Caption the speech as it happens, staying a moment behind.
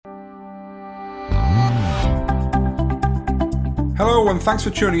Hello and thanks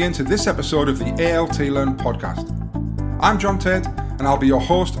for tuning in to this episode of the ALT Learn podcast. I'm John Tate and I'll be your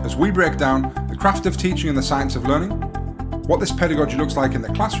host as we break down the craft of teaching and the science of learning, what this pedagogy looks like in the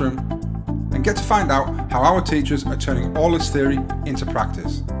classroom, and get to find out how our teachers are turning all this theory into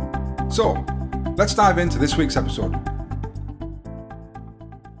practice. So, let's dive into this week's episode.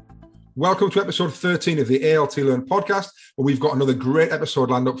 Welcome to episode 13 of the ALT Learn podcast, where we've got another great episode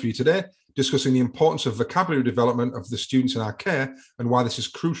lined up for you today, discussing the importance of vocabulary development of the students in our care and why this is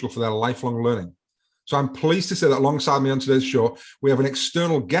crucial for their lifelong learning. So I'm pleased to say that alongside me on today's show, we have an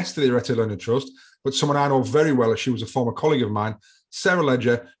external guest to the Arete Learning Trust, but someone I know very well as she was a former colleague of mine, Sarah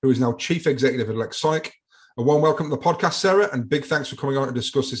Ledger, who is now Chief Executive at Lexonik. A warm welcome to the podcast, Sarah, and big thanks for coming on to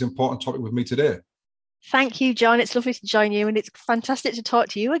discuss this important topic with me today. Thank you, John. It's lovely to join you, and it's fantastic to talk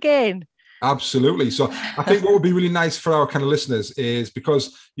to you again. Absolutely. So I think what would be really nice for our kind of listeners is,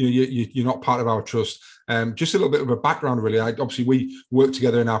 because you're not part of our trust, just a little bit of a background, really. Obviously, we worked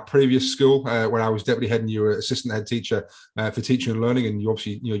together in our previous school where I was deputy head and you were assistant head teacher for teaching and learning, and you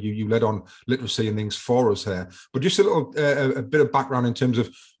obviously you led on literacy and things for us here. But just a little a bit of background in terms of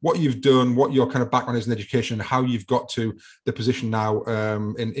what you've done, what your kind of background is in education, and how you've got to the position now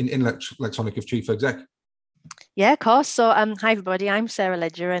in Lexonik of Chief Exec. Yeah, of course. So, hi everybody. I'm Sarah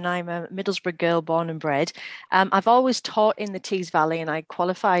Ledger, and I'm a Middlesbrough girl, born and bred. I've always taught in the Tees Valley, and I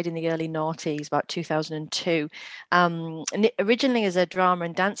qualified in the early noughties, about 2002. Originally as a drama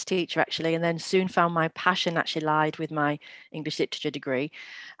and dance teacher, actually, and then soon found my passion actually lied with my English literature degree.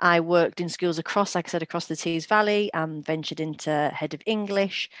 I worked in schools across, like I said, across the Tees Valley. Ventured into head of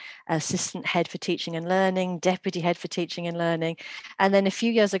English, assistant head for teaching and learning, deputy head for teaching and learning, and then a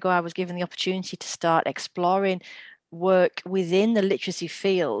few years ago, I was given the opportunity to start exploring work within the literacy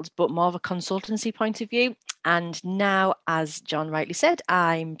field, but more of a consultancy point of view. And now, as John rightly said,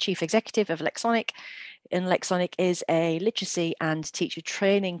 I'm Chief Executive of Lexonik. And Lexonik is a literacy and teacher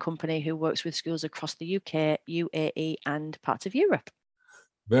training company who works with schools across the UK, UAE, and parts of Europe.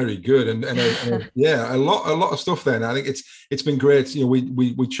 Very good, and yeah, a lot of stuff there. And I think it's been great.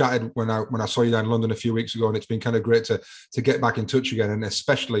 We chatted when I saw you down in London a few weeks ago, and it's been kind of great to get back in touch again, and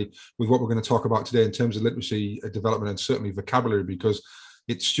especially with what we're going to talk about today in terms of literacy development and certainly vocabulary, because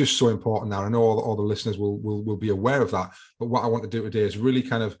it's just so important now. I know all the listeners will be aware of that, but what I want to do today is really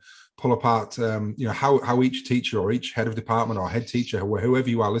kind of pull apart, how each teacher or each head of department or head teacher, whoever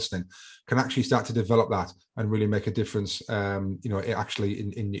you are listening, can actually start to develop that and really make a difference, actually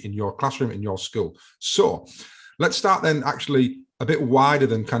in your classroom, in your school. So let's start then actually a bit wider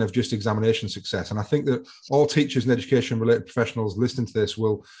than kind of just examination success. And I think that all teachers and education related professionals listening to this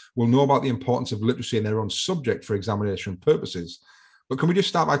will know about the importance of literacy in their own subject for examination purposes. But can we just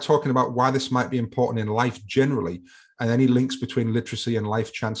start by talking about why this might be important in life generally, and any links between literacy and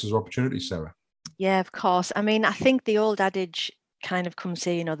life chances or opportunities, Sarah? Yeah, of course. I mean, I think the old adage kind of comes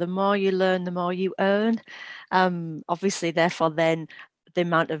here, the more you learn, the more you earn. Obviously, therefore, then the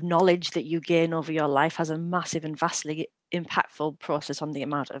amount of knowledge that you gain over your life has a massive and vastly impactful process on the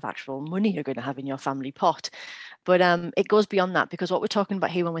amount of actual money you're going to have in your family pot. But it goes beyond that, because what we're talking about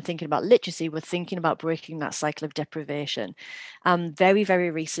here when we're thinking about literacy, we're thinking about breaking that cycle of deprivation. Very,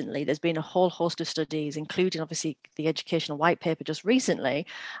 very recently, there's been a whole host of studies, including obviously the educational white paper just recently,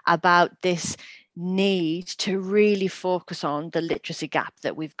 about this need to really focus on the literacy gap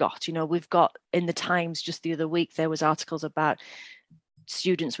that we've got. We've got in the Times just the other week, there was articles about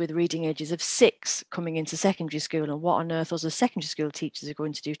students with reading ages of 6 coming into secondary school, and what on earth those secondary school teachers are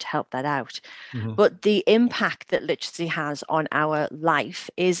going to do to help that out. Mm-hmm. But the impact that literacy has on our life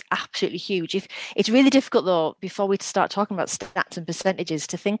is absolutely huge. If it's really difficult, though, before we start talking about stats and percentages,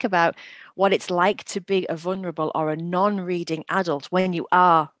 to think about what it's like to be a vulnerable or a non-reading adult when you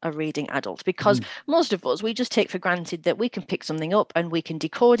are a reading adult, because most of us, we just take for granted that we can pick something up and we can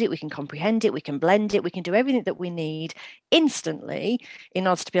decode it, we can comprehend it, we can blend it, we can do everything that we need instantly in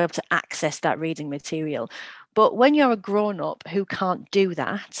order to be able to access that reading material. But when you're a grown-up who can't do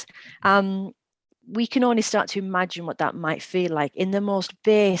that, we can only start to imagine what that might feel like in the most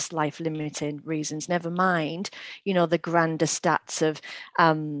base life-limiting reasons, never mind, the grander stats of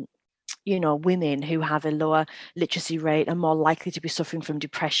women who have a lower literacy rate are more likely to be suffering from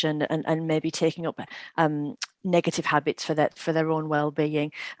depression and maybe taking up negative habits for their own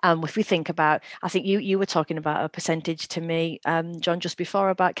well-being. If we think about, I think you were talking about a percentage to me, John, just before,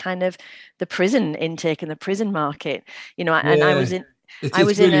 about kind of the prison intake and the prison market, and I was in. It's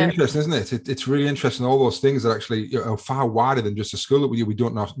really interesting, isn't it? It's really interesting, all those things that actually are far wider than just a school that we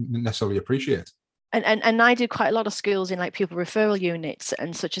don't necessarily appreciate. And I do quite a lot of schools in like pupil referral units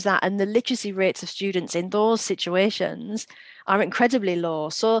and such as that. And the literacy rates of students in those situations are incredibly low.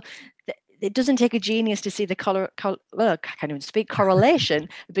 So it doesn't take a genius to see the I can't even speak, correlation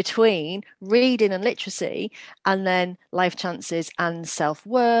between reading and literacy, and then life chances and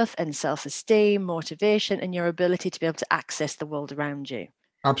self-worth and self-esteem, motivation, and your ability to be able to access the world around you.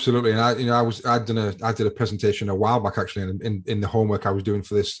 Absolutely, and I did a presentation a while back actually, in the homework I was doing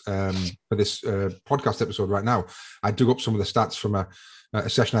for this podcast episode right now. I dug up some of the stats from a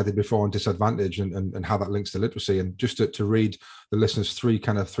session I did before on disadvantage and how that links to literacy, and just to read the listeners three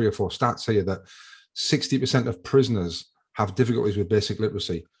or four stats here, that 60% of prisoners have difficulties with basic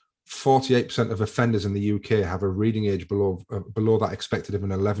literacy. 48% of offenders in the UK have a reading age below that expected of an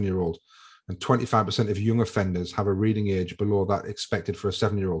 11-year-old. And 25% of young offenders have a reading age below that expected for a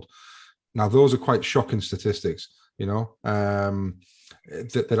 7-year-old. Now, those are quite shocking statistics, that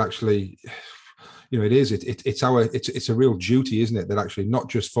actually, it's a real duty, isn't it? That actually, not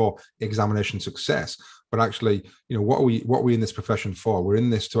just for examination success, but actually, what are we in this profession for? We're in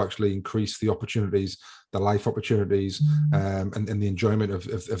this to actually increase the opportunities, the life opportunities, and the enjoyment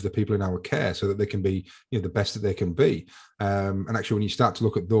of the people in our care, so that they can be, the best that they can be. And actually, when you start to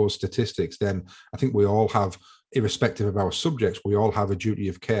look at those statistics, then I think we all have, irrespective of our subjects, we all have a duty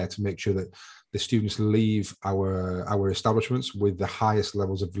of care to make sure that the students leave our establishments with the highest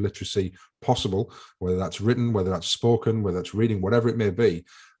levels of literacy possible, whether that's written, whether that's spoken, whether that's reading, whatever it may be.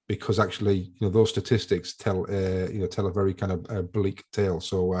 Because actually, those statistics tell a very kind of bleak tale.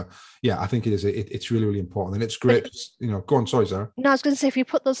 So I think it's really, really important, and it's great. Go on, sorry, Sarah. No, I was going to say, if you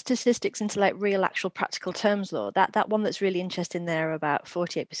put those statistics into like real, actual, practical terms, though, that one that's really interesting there, about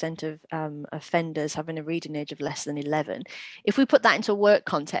 48% of offenders having a reading age of less than 11. If we put that into a work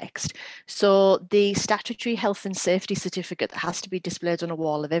context, so the statutory health and safety certificate that has to be displayed on a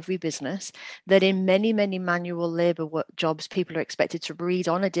wall of every business, that in many, many manual labour jobs, people are expected to read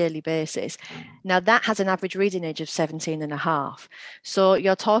on a daily basis. Now, that has an average reading age of 17 and a half. So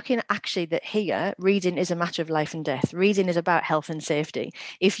you're talking actually that here, reading is a matter of life and death. Reading is about health and safety.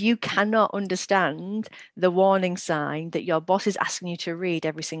 If you cannot understand the warning sign that your boss is asking you to read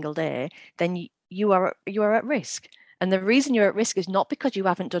every single day, then you are at risk. And the reason you're at risk is not because you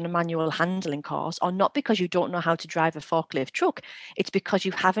haven't done a manual handling course, or not because you don't know how to drive a forklift truck. It's because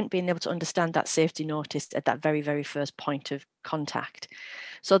you haven't been able to understand that safety notice at that very, very first point of contact.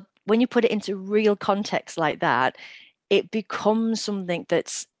 So when you put it into real context like that, it becomes something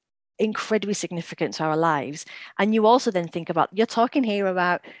that's incredibly significant to our lives. And you also then think about, you're talking here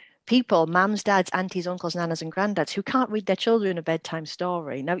about people, mums, dads, aunties, uncles, nanas, and granddads, who can't read their children a bedtime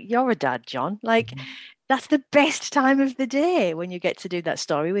story. Now, you're a dad, John. Like, that's the best time of the day, when you get to do that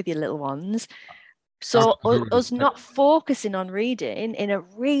story with your little ones. So us not focusing on reading in a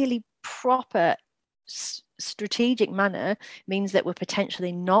really proper, strategic manner means that we're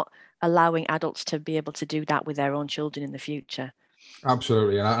potentially not allowing adults to be able to do that with their own children in the future.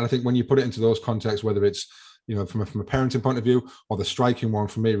 Absolutely. And I think when you put it into those contexts, whether it's, from a parenting point of view, or the striking one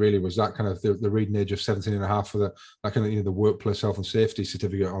for me really was that kind of the reading age of 17 and a half for that kind of, the workplace health and safety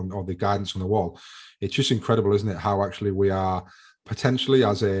certificate or the guidance on the wall. It's just incredible, isn't it? How actually we are potentially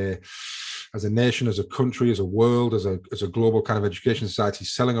as a nation, as a country, as a world, as a global kind of education society,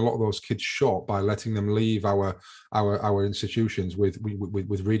 selling a lot of those kids short by letting them leave our institutions with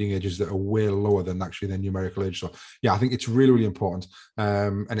reading ages that are way lower than actually their numerical age. So I think it's really, really important,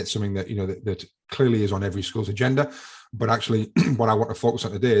 and it's something that that clearly is on every school's agenda. But actually, what I want to focus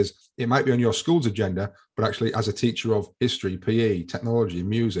on today is, it might be on your school's agenda, but actually, as a teacher of history, PE, technology,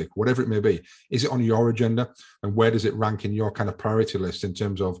 music, whatever it may be, is it on your agenda, and where does it rank in your kind of priority list in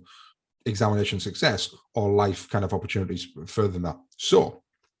terms of examination success or life kind of opportunities further than that? So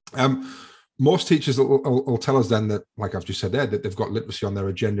most teachers will tell us then that, like I've just said there, that they've got literacy on their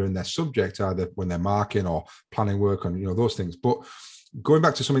agenda in their subject, either when they're marking or planning work on those things. But going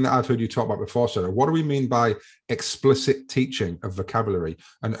back to something that I've heard you talk about before, Sarah, what do we mean by explicit teaching of vocabulary,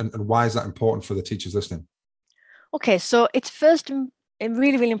 and why is that important for the teachers listening? Okay, so it's first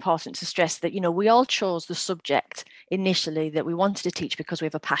really, really important to stress that, we all chose the subject initially that we wanted to teach because we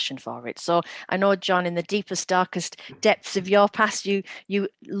have a passion for it. So I know, John, in the deepest, darkest depths of your past, you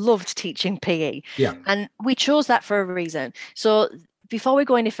loved teaching PE. Yeah. And we chose that for a reason. So before we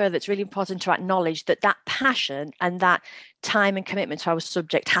go any further, it's really important to acknowledge that passion and that time and commitment to our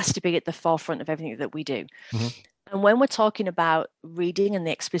subject has to be at the forefront of everything that we do. Mm-hmm. And when we're talking about reading and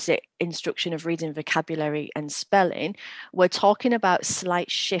the explicit instruction of reading, vocabulary and spelling, we're talking about slight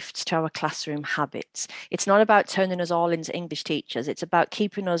shifts to our classroom habits. It's not about turning us all into English teachers. It's about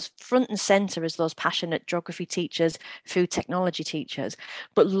keeping us front and center as those passionate geography teachers, food technology teachers,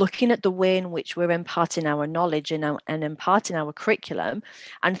 but looking at the way in which we're imparting our knowledge and imparting our curriculum,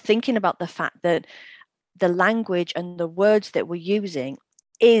 and thinking about the fact that the language and the words that we're using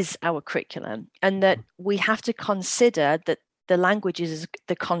is our curriculum, and that we have to consider that the language is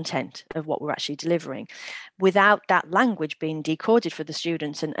the content of what we're actually delivering. Without that language being decoded for the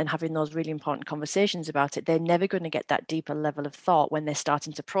students and having those really important conversations about it, they're never going to get that deeper level of thought when they're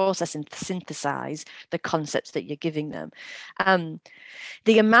starting to process and synthesize the concepts that you're giving them.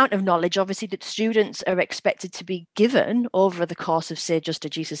 The amount of knowledge, obviously, that students are expected to be given over the course of, say, just a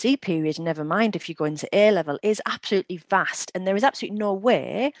GCSE period, never mind if you go into A level, is absolutely vast. And there is absolutely no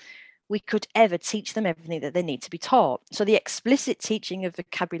way we could ever teach them everything that they need to be taught. So the explicit teaching of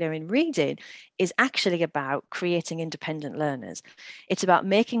vocabulary and reading is actually about creating independent learners. It's about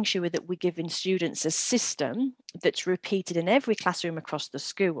making sure that we're giving students a system that's repeated in every classroom across the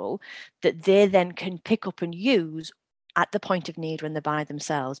school that they then can pick up and use at the point of need when they're by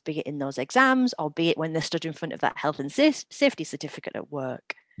themselves, be it in those exams or be it when they're stood in front of that health and safety certificate at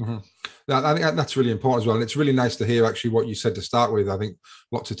work. Mm-hmm. I think that's really important as well. And it's really nice to hear actually what you said to start with. I think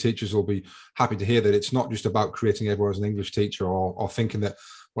lots of teachers will be happy to hear that it's not just about creating everyone as an English teacher or thinking that,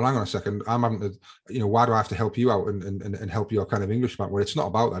 well, hang on a second, I'm having to, why do I have to help you out and help your kind of English back? Well, it's not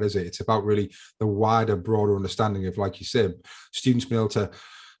about that, is it? It's about really the wider, broader understanding of, like you said, students being able to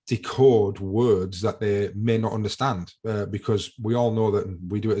decode words that they may not understand, because we all know that, and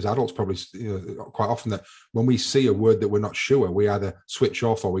we do it as adults probably quite often, that when we see a word that we're not sure, we either switch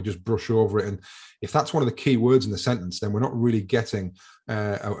off or we just brush over it. And if that's one of the key words in the sentence, then we're not really getting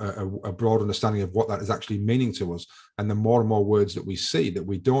a broad understanding of what that is actually meaning to us. And the more and more words that we see that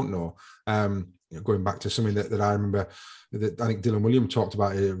we don't know, going back to something that I remember that I think Dylan William talked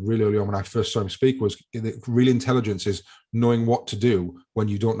about it really early on when I first saw him speak, was that real intelligence is knowing what to do when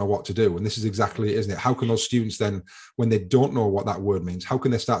you don't know what to do. And this is exactly it, isn't it? How can those students then, when they don't know what that word means, how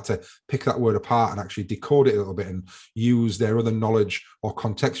can they start to pick that word apart and actually decode it a little bit and use their other knowledge or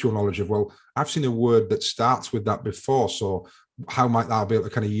contextual knowledge of, well, I've seen a word that starts with that before, so how might I be able to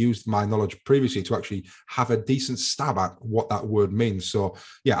kind of use my knowledge previously to actually have a decent stab at what that word means? So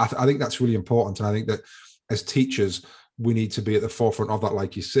yeah, I think that's really important. And I think that as teachers, we need to be at the forefront of that,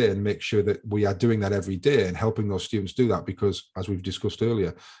 like you say, and make sure that we are doing that every day and helping those students do that, because as we've discussed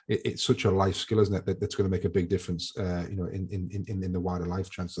earlier, it's such a life skill, isn't it, that's going to make a big difference in the wider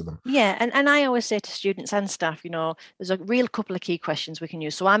life chance of them. Yeah, and I always say to students and staff, there's a real couple of key questions we can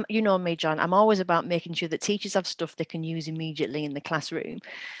use. So I'm, me, John, I'm always about making sure that teachers have stuff they can use immediately in the classroom.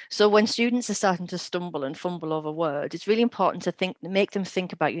 So when students are starting to stumble and fumble over words, it's really important to make them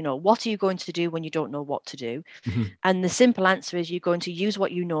think about, what are you going to do when you don't know what to do? Mm-hmm. And the simple answer is you're going to use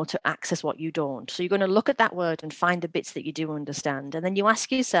what you know to access what you don't. So you're going to look at that word and find the bits that you do understand. And then you ask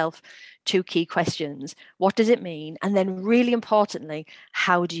yourself two key questions. What does it mean? And then really importantly,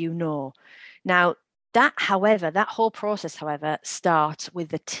 how do you know? Now, that whole process, however, starts with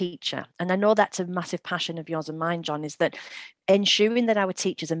the teacher. And I know that's a massive passion of yours and mine, John, is that ensuring that our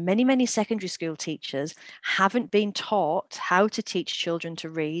teachers, and many, many secondary school teachers, haven't been taught how to teach children to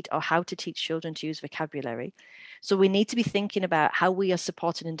read or how to teach children to use vocabulary. So we need to be thinking about how we are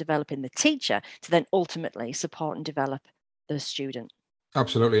supporting and developing the teacher to then ultimately support and develop the student.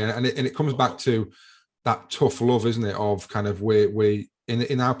 Absolutely. And it comes back to that tough love, isn't it, of kind of we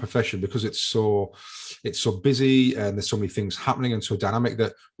in our profession, because it's so busy and there's so many things happening and so dynamic,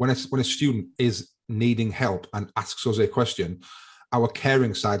 that when a student is needing help and asks us a question, our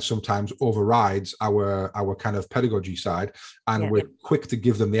caring side sometimes overrides our kind of pedagogy side, and we're quick to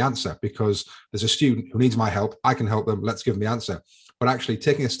give them the answer because there's a student who needs my help, I can help them, let's give them the answer. But actually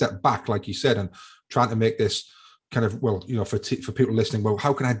taking a step back, like you said, and trying to make this kind of, well, for people listening, well,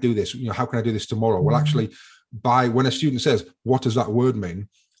 how can I do this? How can I do this tomorrow? Well, actually, when a student says, what does that word mean?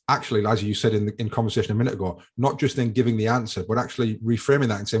 Actually, as you said in conversation a minute ago, not just then giving the answer, but actually reframing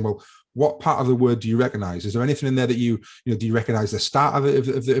that and saying, well, what part of the word do you recognize? Is there anything in there that do you recognize the start of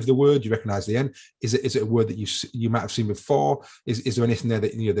the word? Do you recognize the end? Is it a word that you might have seen before? Is there anything there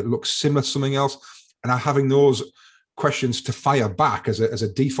that that looks similar to something else? And having those questions to fire back as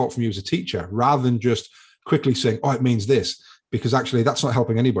a default from you as a teacher, rather than just quickly saying, oh, it means this, because actually that's not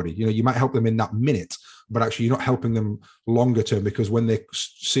helping anybody. You might help them in that minute, but actually you're not helping them longer term, because when they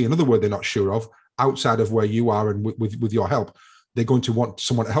see another word they're not sure of outside of where you are and with your help, they're going to want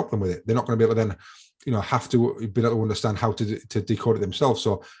someone to help them with it. They're not going to be able to then have to be able to understand how to decode it themselves.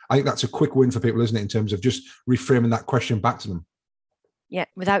 So I think that's a quick win for people, isn't it, in terms of just reframing that question back to them. Yeah,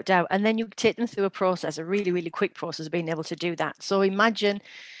 without doubt. And then you take them through a process, a really, really quick process of being able to do that. So imagine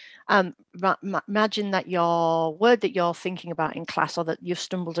that your word that you're thinking about in class, or that you've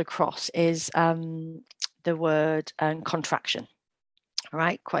stumbled across, is the word contraction. All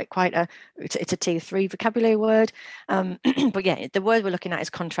right, it's a tier 3 vocabulary word, but yeah, the word we're looking at is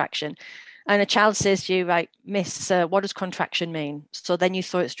contraction. And a child says to you, right, miss, what does contraction mean? So then you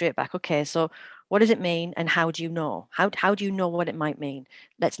throw it straight back. Okay, so what does it mean and how do you know? How do you know what it might mean?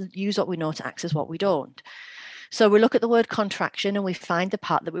 Let's use what we know to access what we don't. So we look at the word contraction and we find the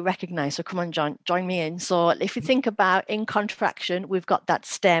part that we recognize. So come on, John, join me in. So if you think about in contraction, we've got that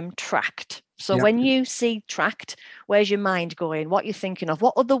stem tract. So Yeah. when you see tract, where's your mind going? What you're thinking of?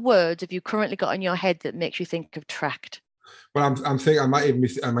 What other words have you currently got in your head that makes you think of tract? Well, I'm thinking I might even be.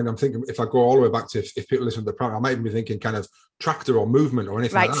 I mean, I'm thinking if I go all the way back to if people listen to the program, I might even be thinking kind of tractor or movement or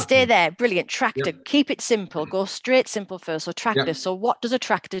anything Right, like stay that. there. Brilliant. Yeah. Tractor. Keep it simple. Go straight simple first. So Yeah. tractor. So what does a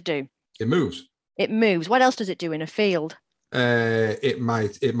tractor do? It moves. It moves. What else does it do in a field? It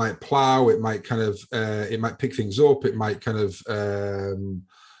might plow. It might kind of it might pick things up. It might kind of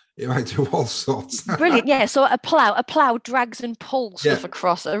it might do all sorts. Brilliant. Yeah. So a plow drags and pulls Yeah. stuff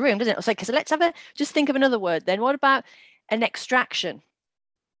across a room, doesn't it? So, okay, so let's just think of another word then. What about an extraction?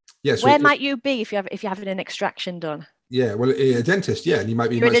 Yeah. Where might you be if you're having an extraction done? Yeah, well, a dentist, yeah, and You're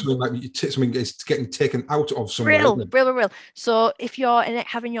in a something might be something is getting taken out of somewhere, real, isn't it? real, real, real. So if you're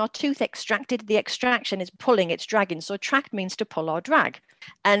having your tooth extracted, the extraction is pulling, it's dragging. So tract means to pull or drag.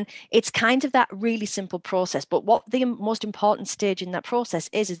 And it's kind of that really simple process. But what the most important stage in that process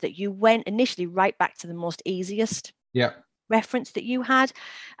is that you went initially right back to the most easiest Yeah, reference that you had.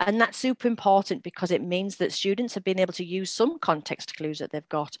 And that's super important because it means that students have been able to use some context clues that they've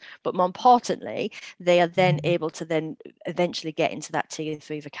got, but more importantly, they are then able to then eventually get into that tier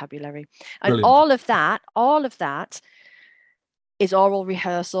 3 vocabulary. And brilliant, all of that is oral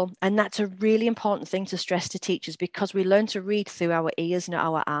rehearsal. And that's a really important thing to stress to teachers because we learn to read through our ears, not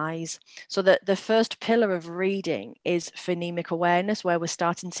our eyes. So that the first pillar of reading is phonemic awareness, where we're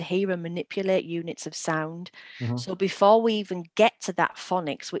starting to hear and manipulate units of sound. Mhm. So before we even get to that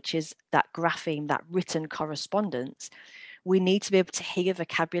phonics, which is that grapheme, that written correspondence, we need to be able to hear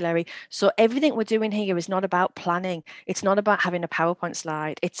vocabulary. So everything we're doing here is not about planning. It's not about having a PowerPoint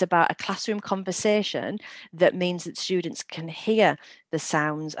slide. It's about a classroom conversation that means that students can hear the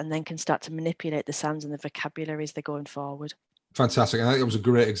sounds and then can start to manipulate the sounds and the vocabulary as they're going forward. Fantastic. And I think it was a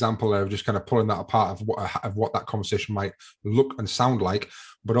great example there of just kind of pulling that apart of what that conversation might look and sound like,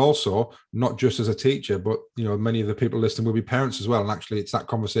 but also not just as a teacher, but many of the people listening will be parents as well. And actually, it's that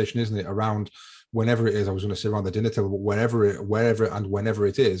conversation, isn't it, around whenever it is. I was going to say around the dinner table, but wherever and whenever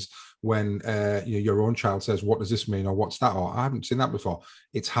it is, when your own child says, "What does this mean?" or "What's that?" or "I haven't seen that before."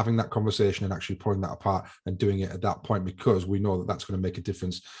 It's having that conversation and actually pulling that apart and doing it at that point, because we know that that's going to make a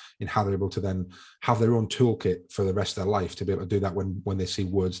difference in how they're able to then have their own toolkit for the rest of their life to be able to do that when they see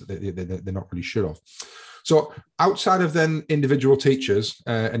words that they're not really sure of. So outside of then individual teachers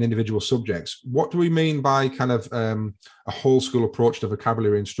and individual subjects, what do we mean by kind of a whole school approach to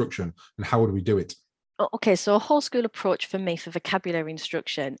vocabulary instruction, and how would we do it? Okay, so a whole school approach for me for vocabulary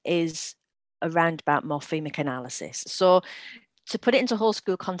instruction is around about morphemic analysis. So to put it into whole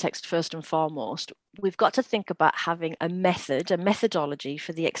school context, first and foremost, we've got to think about having a methodology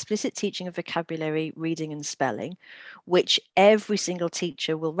for the explicit teaching of vocabulary, reading, and spelling, which every single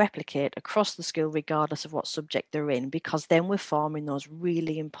teacher will replicate across the school, regardless of what subject they're in, because then we're forming those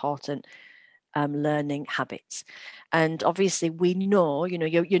really important learning habits. And obviously we know,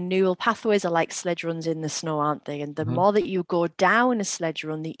 your neural pathways are like sledge runs in the snow, aren't they? And the more that you go down a sledge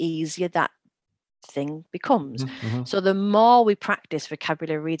run, the easier that thing becomes. Mm-hmm. So the more we practice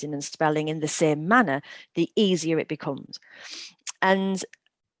vocabulary reading and spelling in the same manner, the easier it becomes. And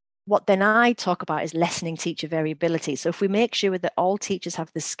what then I talk about is lessening teacher variability. So if we make sure that all teachers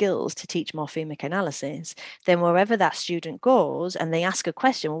have the skills to teach morphemic analysis, then wherever that student goes and they ask a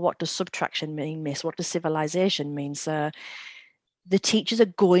question, well, what does subtraction mean, miss? What does civilization mean, sir? The teachers are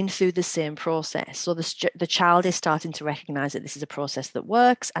going through the same process. So the child is starting to recognize that this is a process that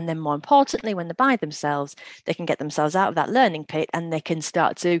works. And then more importantly, when they're by themselves, they can get themselves out of that learning pit and they can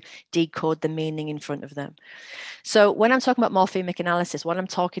start to decode the meaning in front of them. So when I'm talking about morphemic analysis, what I'm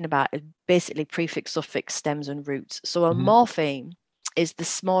talking about is basically prefix, suffix, stems, and roots. So a morpheme is the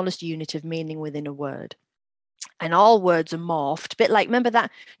smallest unit of meaning within a word. And all words are morphed, a bit like, remember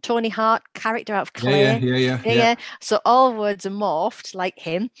that Tony Hart character out of Clay? Yeah. So all words are morphed, like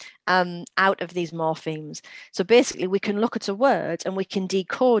him, out of these morphemes. So basically, we can look at a word and we can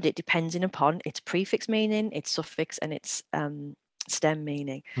decode it depending upon its prefix meaning, its suffix, and its stem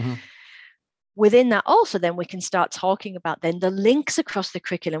meaning. Within that also, then we can start talking about then the links across the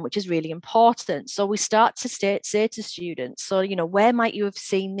curriculum, which is really important. So we start to say to students, so, where might you have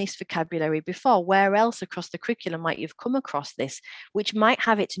seen this vocabulary before? Where else across the curriculum might you have come across this, which might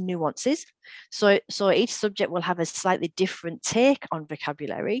have its nuances, So each subject will have a slightly different take on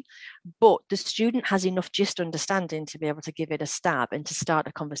vocabulary, but the student has enough gist understanding to be able to give it a stab and to start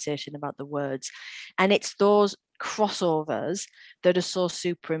a conversation about the words. And it's those crossovers that are so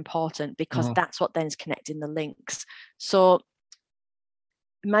super important, because that's what then is connecting the links. So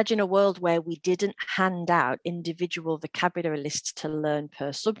imagine a world where we didn't hand out individual vocabulary lists to learn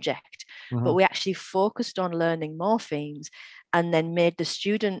per subject, but we actually focused on learning morphemes and then made the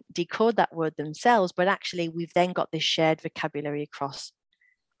student decode that word themselves. But actually, we've then got this shared vocabulary across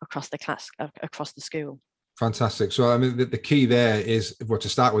the class, across the school. Fantastic. So, I mean, the key there is, well, to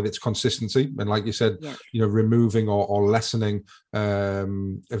start with, it's consistency. And like you said, removing or lessening a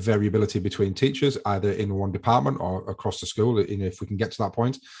variability between teachers, either in one department or across the school, if we can get to that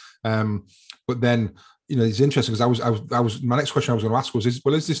point. But then, it's interesting, because I was my next question I was going to ask was, is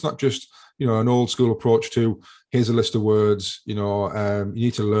this not just, an old school approach to, here's a list of words, you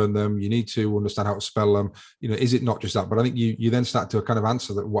need to learn them, you need to understand how to spell them, is it not just that? But I think you then start to kind of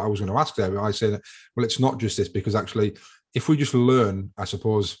answer that, what I was going to ask there. I say that, well, it's not just this, because actually, if we just learn, I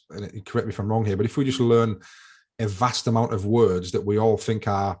suppose, and correct me if I'm wrong here, but if we just learn a vast amount of words that we all think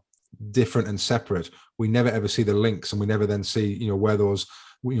are different and separate, we never ever see the links, and we never then see, where those,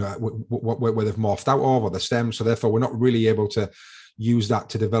 where they've morphed out of, or the stems. So therefore, we're not really able to use that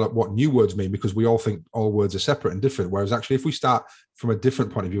to develop what new words mean, because we all think all words are separate and different. Whereas actually, if we start from a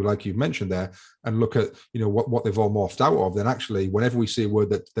different point of view, like you've mentioned there, and look at, what they've all morphed out of, then actually, whenever we see a word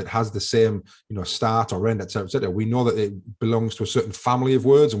that has the same, start or end, etc., we know that it belongs to a certain family of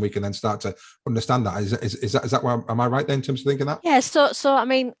words, and we can then start to understand that. Is that where, am I right then in terms of thinking that? Yeah. So I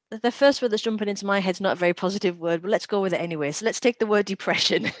mean, the first word that's jumping into my head is not a very positive word, but let's go with it anyway. So let's take the word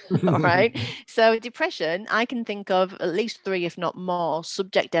depression. All right. So depression, I can think of at least 3, if not more,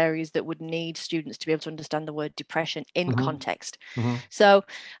 subject areas that would need students to be able to understand the word depression in context. So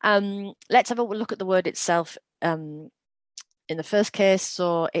let's have a look at the word itself. In the first case,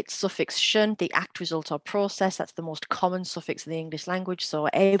 so it's suffix "shun," the act, result, or process. That's the most common suffix in the English language, so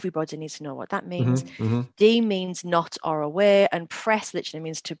everybody needs to know what that means. D means not or away, and press literally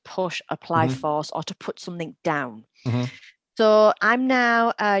means to push, apply force, or to put something down. So I'm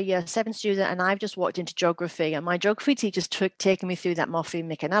now a year 7 student, and I've just walked into geography, and my geography teacher's taken me through that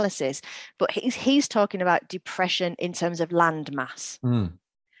morphemic analysis, but he's talking about depression in terms of land mass.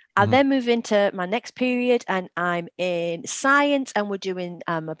 I'll then move into my next period, and I'm in science, and we're doing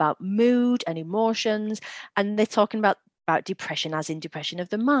about mood and emotions, and they're talking about depression as in depression of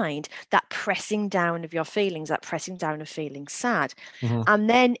the mind, that pressing down of your feelings, that pressing down of feeling sad. And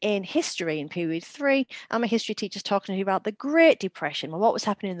then in history, in period 3, I'm a history teacher talking to you about the Great Depression. Well, what was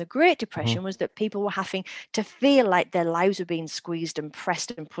happening in the Great Depression was that people were having to feel like their lives were being squeezed and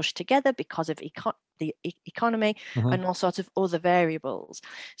pressed and pushed together because of the economy and all sorts of other variables.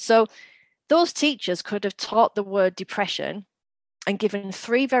 So those teachers could have taught the word depression and given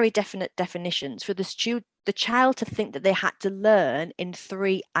 3 very definite definitions for the child to think that they had to learn in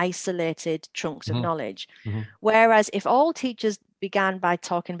 3 isolated chunks of knowledge. Whereas if all teachers began by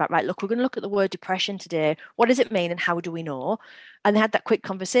talking about, right, look, we're going to look at the word depression today. What does it mean and how do we know? And they had that quick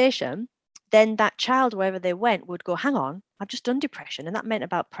conversation, then that child, wherever they went, would go, hang on, I've just done depression. And that meant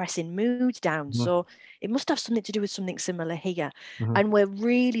about pressing moods down. So it must have something to do with something similar here. And we're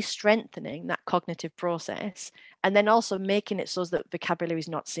really strengthening that cognitive process, and then also making it so that vocabulary is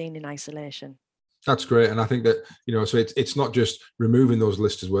not seen in isolation. That's great, and I think that so it's not just removing those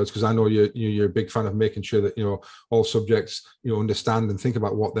listed words, because I know you're a big fan of making sure that all subjects understand and think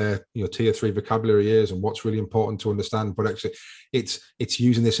about what their tier 3 vocabulary is and what's really important to understand. But actually, it's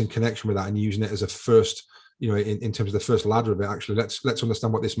using this in connection with that and using it as a first, in terms of the first ladder of it. Actually, let's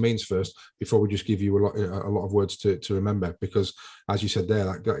understand what this means first before we just give you a lot of words to remember. Because as you said there,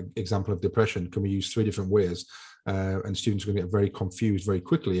 that example of depression can be used 3 different ways, and students are going to get very confused very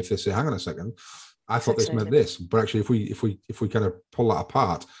quickly if they say, "Hang on a second, I thought this meant this," but actually, if we kind of pull that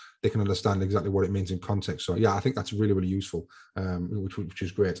apart, they can understand exactly what it means in context. So yeah, I think that's really, really useful, which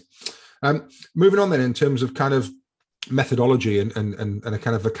is great. Moving on then, in terms of kind of methodology and a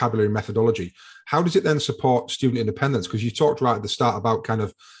kind of vocabulary methodology, how does it then support student independence? Because you talked right at the start about kind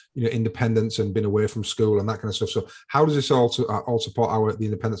of independence and being away from school and that kind of stuff. So how does this also all support the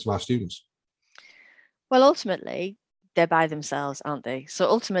independence of our students? Well, ultimately, they're by themselves, aren't they? So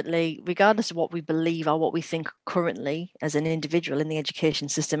ultimately, regardless of what we believe or what we think currently as an individual in the education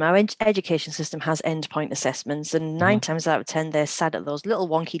system, our education system has endpoint assessments, and 9 times out of 10, they're sat at those little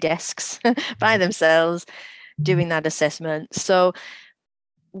wonky desks by themselves doing that assessment. So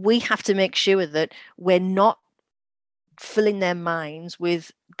we have to make sure that we're not filling their minds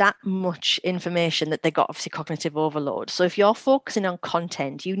with that much information that they got obviously cognitive overload. So if you're focusing on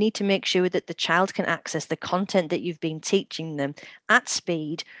content, you need to make sure that the child can access the content that you've been teaching them at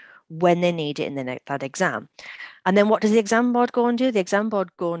speed when they need it in that exam. And then what does the exam board go and do? The exam board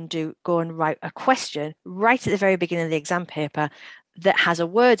go and write a question right at the very beginning of the exam paper that has a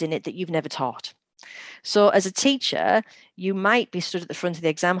word in it that you've never taught. So as a teacher, you might be stood at the front of the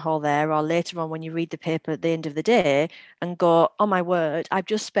exam hall there, or later on when you read the paper at the end of the day and go, oh my word, I've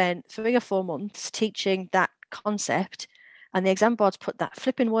just spent 3 or 4 months teaching that concept, and the exam board's put that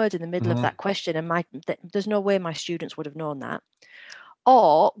flipping word in the middle of that question, and there's no way my students would have known that.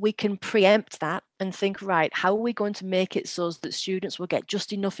 Or we can preempt that and think, right, how are we going to make it so that students will get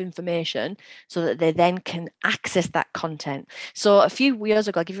just enough information so that they then can access that content? So a few years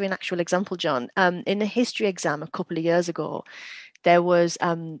ago, I'll give you an actual example, John. In a history exam a couple of years ago, there was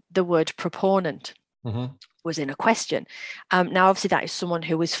the word proponent was in a question. Now, obviously, that is someone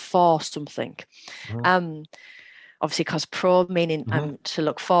who is for something. Obviously, because pro meaning to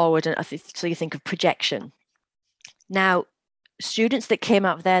look forward, and so you think of projection. Now, students that came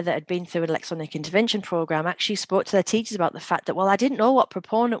out of there that had been through a Lexonik intervention program actually spoke to their teachers about the fact that, well, I didn't know what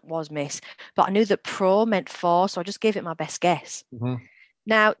proponent was, miss, but I knew that pro meant for, so I just gave it my best guess.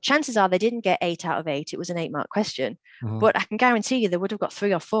 Now, chances are they didn't get 8 out of 8. It was an 8-mark question, but I can guarantee you they would have got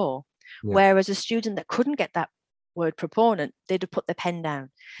 3 or 4. Yeah. Whereas a student that couldn't get that word proponent, they'd have put their pen down.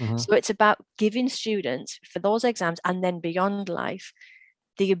 So it's about giving students for those exams and then beyond life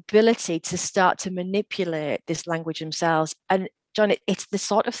the ability to start to manipulate this language themselves. And John, it's the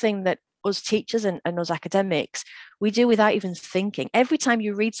sort of thing that us teachers and us academics, we do without even thinking. Every time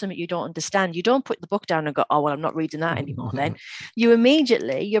you read something you don't understand, you don't put the book down and go, oh, well, I'm not reading that anymore then. You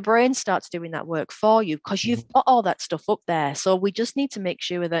immediately, your brain starts doing that work for you because you've got all that stuff up there. So we just need to make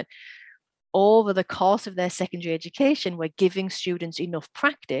sure that over the course of their secondary education, we're giving students enough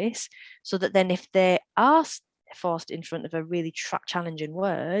practice so that then if they are forced in front of a really challenging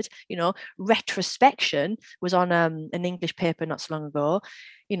word, retrospection was on an English paper not so long ago.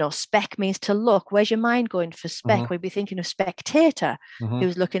 Spec means to look. Where's your mind going for spec? We'd be thinking of spectator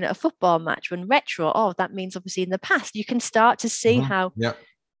who's looking at a football match. When retro, that means obviously in the past. You can start to see how you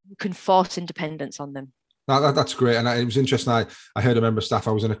can force independence on them. That's great. And it was interesting. I heard a member of staff,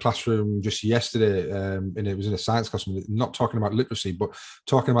 I was in a classroom just yesterday, and it was in a science classroom, not talking about literacy, but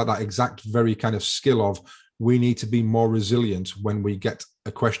talking about that exact very kind of skill of, we need to be more resilient when we get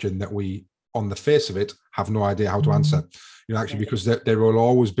a question that we, on the face of it, have no idea how to answer. Because there will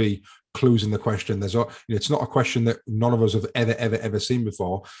always be clues in the question. It's not a question that none of us have ever seen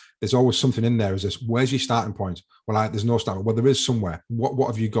before. There's always something in there. Is this, where's your starting point? Well, there's no starting. Well, there is somewhere. What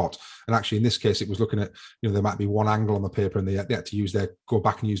have you got? And actually, in this case, it was looking at, there might be one angle on the paper, and they had to go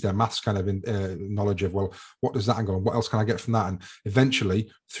back and use their maths kind of knowledge of, well, what does that angle? And what else can I get from that? And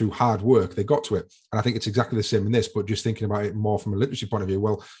eventually, through hard work, they got to it. And I think it's exactly the same in this, but just thinking about it more from a literacy point of view.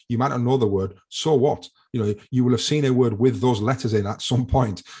 Well, you might not know the word, so what? You will have seen a word with those letters in at some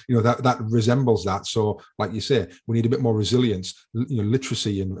point, that resembles that. So like you say, we need a bit more resilience,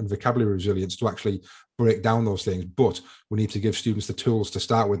 literacy and vocabulary resilience to actually break down those things. But we need to give students the tools to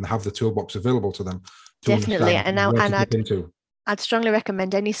start with and have the toolbox available to them. Definitely. I'd strongly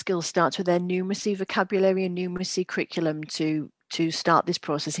recommend any skill starts with their numeracy vocabulary and numeracy curriculum to start this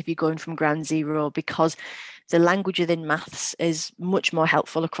process if you're going from ground zero, because the language within maths is much more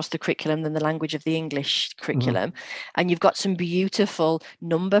helpful across the curriculum than the language of the English curriculum. And you've got some beautiful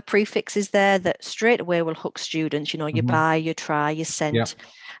number prefixes there that straight away will hook students, you buy, you try, you sent.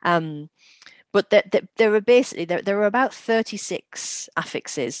 But there are about 36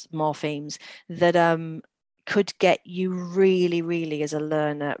 affixes, morphemes, that could get you really, really as a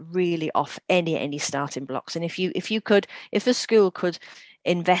learner, really off any starting blocks. And if a school could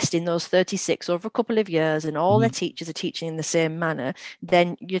invest in those 36 over a couple of years, and all their teachers are teaching in the same manner,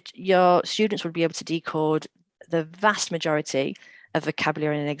 then your students would be able to decode the vast majority of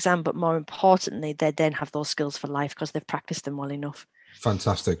vocabulary in an exam. But more importantly, they then have those skills for life because they've practiced them well enough.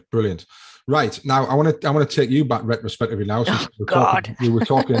 Fantastic, brilliant. Right, now I want to take you back retrospectively now. Since we were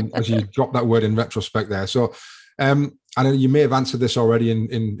talking as you dropped that word in retrospect there. So I know you may have answered this already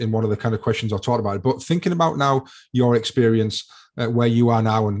in one of the kind of questions I talked about, but thinking about now your experience where you are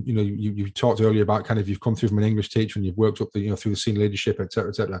now, and you talked earlier about kind of you've come through from an English teacher and you've worked up through the senior leadership,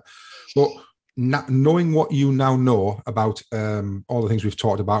 etc. But knowing what you now know about all the things we've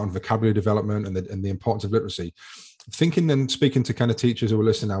talked about and vocabulary development and the importance of literacy, thinking and speaking to kind of teachers who are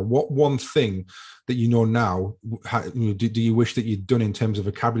listening now, what one thing that now do you wish that you'd done in terms of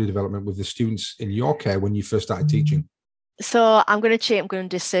vocabulary development with the students in your care when you first started teaching? So I'm going to cheat. I'm going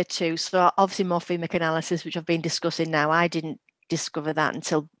to just say two. So obviously morphemic analysis, which I've been discussing now, I didn't discover that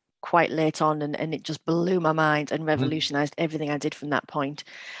until quite late on, and it just blew my mind and Mhm. revolutionized everything I did from that point.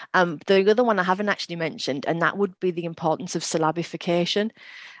 The other one I haven't actually mentioned, and that would be the importance of syllabification.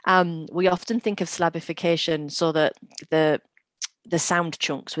 We often think of syllabification so that the the sound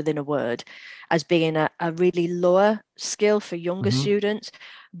chunks within a word as being a really lower skill for younger Mhm. students.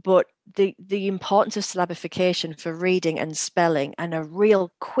 But the importance of syllabification for reading and spelling and a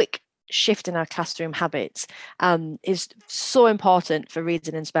real quick shift in our classroom habits is so important for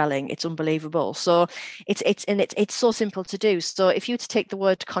reading and spelling. It's unbelievable. So it's so simple to do. So if you were to take the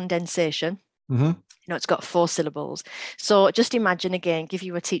word condensation, Mhm. it's got 4 syllables. So just imagine again, give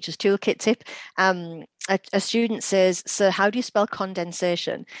you a teacher's toolkit tip. A student says, "Sir, how do you spell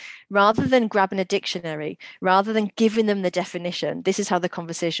condensation?" Rather than grabbing a dictionary, rather than giving them the definition, this is how the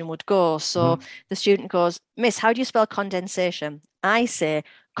conversation would go. So Mhm. the student goes, "Miss, how do you spell condensation?" I say,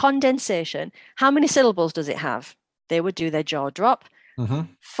 "Condensation, how many syllables does it have?" They would do their jaw drop.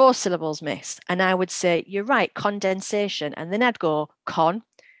 Mhm. 4 syllables, miss. And I would say, "You're right, condensation." And then I'd go, conden,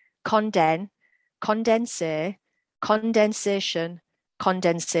 condense, condensation,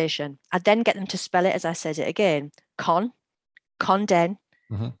 condensation. I then get them to spell it as I said it again. Conden,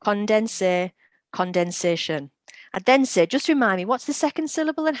 Mhm. condense, condensation. I'd then say, "Just remind me, what's the second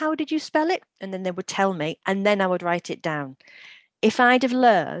syllable and how did you spell it?" And then they would tell me, and then I would write it down. If I'd have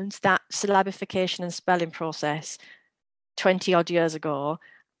learned that syllabification and spelling process 20 odd years ago,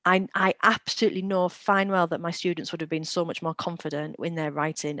 I absolutely know fine well that my students would have been so much more confident in their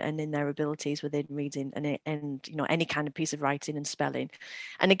writing and in their abilities within reading and any kind of piece of writing and spelling.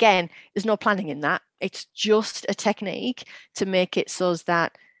 And again, there's no planning in that. It's just a technique to make it so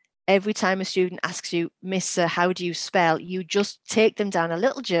that every time a student asks you, "Miss, how do you spell?" you just take them down a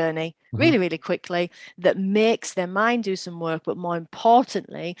little journey really, Mhm. really quickly that makes their mind do some work, but more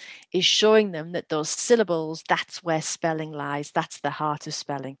importantly, is showing them that those syllables, that's where spelling lies. That's the heart of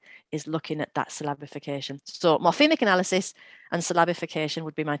spelling, is looking at that syllabification. So morphemic analysis and syllabification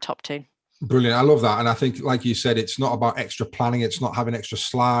would be my top two. Brilliant. I love that. And I think, like you said, it's not about extra planning. It's not having extra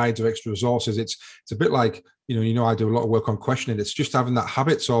slides or extra resources. It's a bit like, I do a lot of work on questioning. It's just having that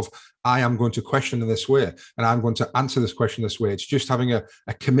habits of, I am going to question in this way and I'm going to answer this question this way. It's just having a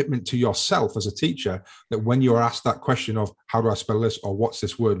commitment to yourself as a teacher that when you're asked that question of how do I spell this or what's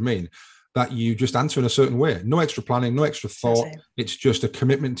this word mean, that you just answer in a certain way. No extra planning, no extra That's thought. it. It's just a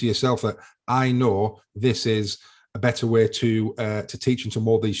commitment to yourself that I know this is a better way to teach and to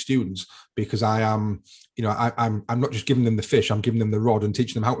mold these students because I am, I'm not just giving them the fish, I'm giving them the rod and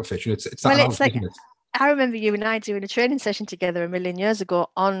teaching them how to fish. And it's that Well, analogy, it's like isn't it? I remember you and I doing a training session together a million years ago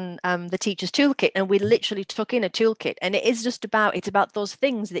on the teacher's toolkit, and we literally took in a toolkit, and it's about those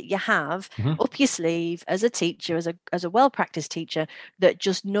things that you have Mm-hmm. up your sleeve as a teacher, as a well-practiced teacher that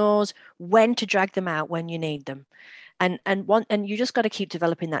just knows when to drag them out when you need them. And you just got to keep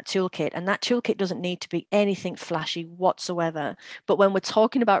developing that toolkit, and that toolkit doesn't need to be anything flashy whatsoever. But when we're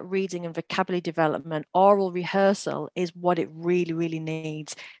talking about reading and vocabulary development, oral rehearsal is what it really, really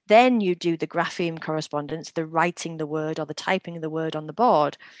needs. Then you do the grapheme correspondence, the writing the word or the typing of the word on the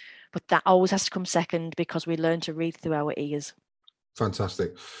board, but that always has to come second because we learn to read through our ears.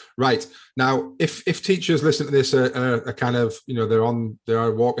 Fantastic. Right. Now, if teachers listen to this, are kind of,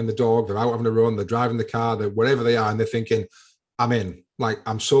 they're walking the dog, they're out having a run, they're driving the car, they're wherever they are, and they're thinking, I'm in, like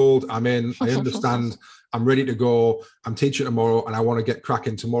I'm sold, I'm in, I understand, I'm ready to go, I'm teaching tomorrow, and I want to get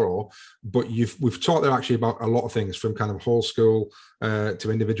cracking tomorrow. But we've talked there actually about a lot of things from kind of whole school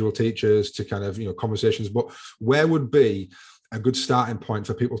to individual teachers to kind of conversations. But where would be a good starting point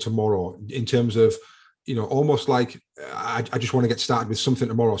for people tomorrow in terms of almost like I just want to get started with something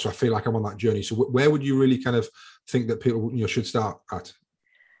tomorrow, so I feel like I'm on that journey. So where would you really kind of think that people should start at?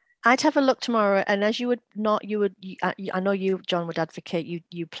 I'd have a look tomorrow, and as you would not, you would. I know you, John, would advocate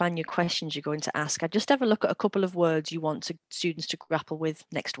you plan your questions you're going to ask. I'd just have a look at a couple of words you want students to grapple with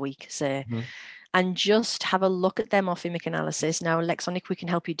next week, say, Mm-hmm. and just have a look at their morphemic analysis. Now, Lexonik, we can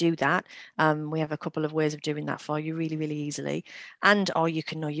help you do that. We have a couple of ways of doing that for you really, really easily. And or you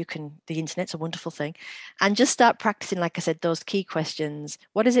can know the internet's a wonderful thing. And just start practicing, like I said, those key questions.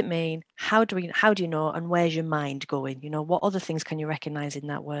 What does it mean? How do you know? And where's your mind going? What other things can you recognize in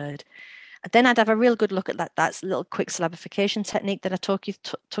that word? And then I'd have a real good look at that little quick syllabification technique that I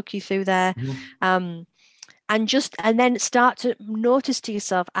took you through there. Mm-hmm. Um, and then start to notice to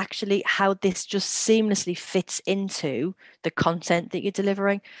yourself actually how this just seamlessly fits into the content that you're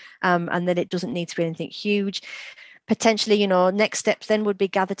delivering, and then it doesn't need to be anything huge. Potentially, next steps then would be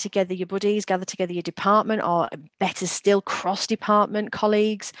gather together your buddies, gather together your department, or better still, cross-department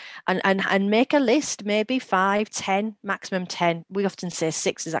colleagues, and make a list, maybe 5, 10, maximum 10. We often say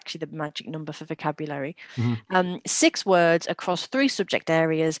 6 is actually the magic number for vocabulary. 6 words across 3 subject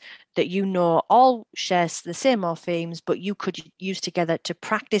areas that all share the same morphemes, but you could use together to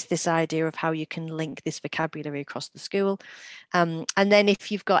practice this idea of how you can link this vocabulary across the school. And then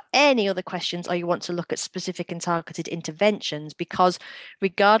if you've got any other questions or you want to look at specific and targeted interventions, because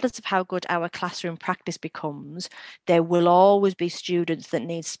regardless of how good our classroom practice becomes, there will always be students that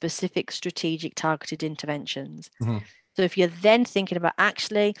need specific strategic targeted interventions. So if you're then thinking about,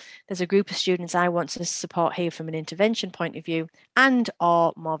 actually, there's a group of students I want to support here from an intervention point of view and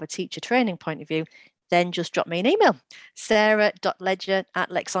or more of a teacher training point of view, then just drop me an email,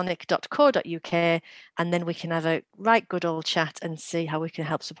 sarah.ledger@lexonik.co.uk, and then we can have a right good old chat and see how we can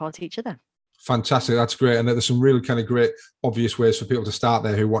help support each other. Fantastic. That's great. And there's some really kind of great, obvious ways for people to start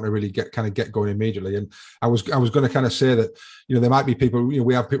there who want to really get going immediately. And I was going to kind of say that, there might be people,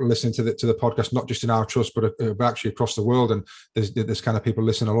 we have people listening to the podcast, not just in our trust, but actually across the world. And there's kind of people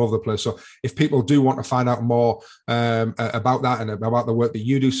listening all over the place. So if people do want to find out more about that and about the work that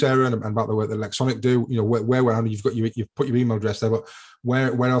you do, Sarah, and about the work that Lexonik do, where I know you've put your email address there, but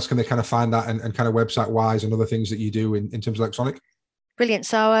where else can they kind of find that and kind of website wise and other things that you do in terms of Lexonik? Brilliant.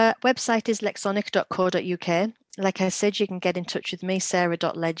 So our website is lexonik.co.uk. Like I said, you can get in touch with me,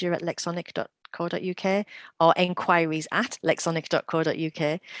 sarah.ledger@lexonik.co.uk, or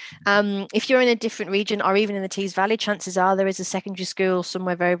enquiries@lexonik.co.uk. If you're in a different region or even in the Tees Valley, chances are there is a secondary school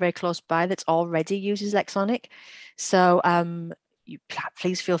somewhere very, very close by that's already uses Lexonik. So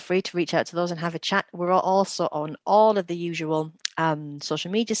please feel free to reach out to those and have a chat. We're also on all of the usual social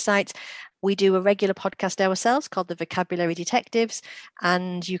media sites. We do a regular podcast ourselves called the Vocabulary Detectives,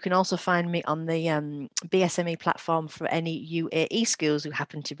 and you can also find me on the BSME platform for any UAE schools who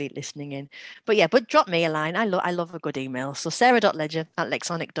happen to be listening in. But drop me a line. I love a good email. So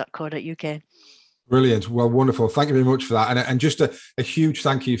sarah.ledger@lexonik.co.uk. Brilliant. Well, wonderful. Thank you very much for that. And just a huge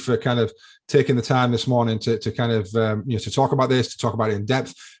thank you for kind of taking the time this morning to kind of, to talk about this, to talk about it in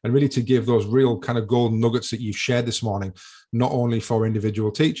depth, and really to give those real kind of golden nuggets that you've shared this morning, not only for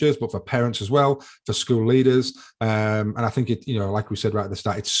individual teachers, but for parents as well, for school leaders. And I think it, like we said right at the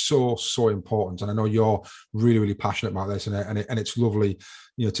start, it's so, so important. And I know you're really, really passionate about this, and it's lovely,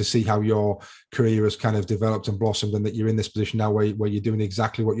 to see how your career has kind of developed and blossomed, and that you're in this position now where you're doing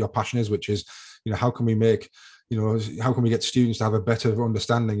exactly what your passion is, which is, how can we make, how can we get students to have a better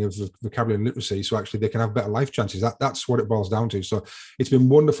understanding of vocabulary and literacy so actually they can have better life chances? That's what it boils down to. So it's been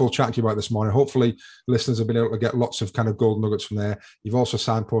wonderful chatting to you about this morning. Hopefully listeners have been able to get lots of kind of gold nuggets from there. You've also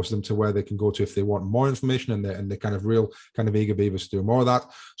signposted them to where they can go to if they want more information, and they're kind of real kind of eager beavers to do more of that.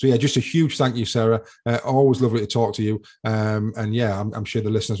 So yeah, just a huge thank you, Sarah. Always lovely to talk to you. And yeah, I'm sure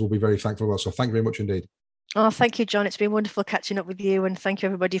the listeners will be very thankful as well. So thank you very much indeed. Oh, thank you, John. It's been wonderful catching up with you, and thank you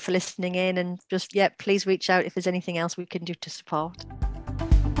everybody for listening in, and just, please reach out if there's anything else we can do to support.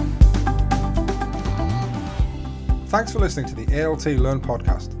 Thanks for listening to the ALT Learn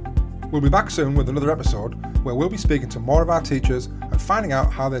podcast. We'll be back soon with another episode where we'll be speaking to more of our teachers and finding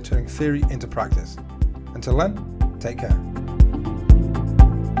out how they're turning theory into practice. Until then, take care.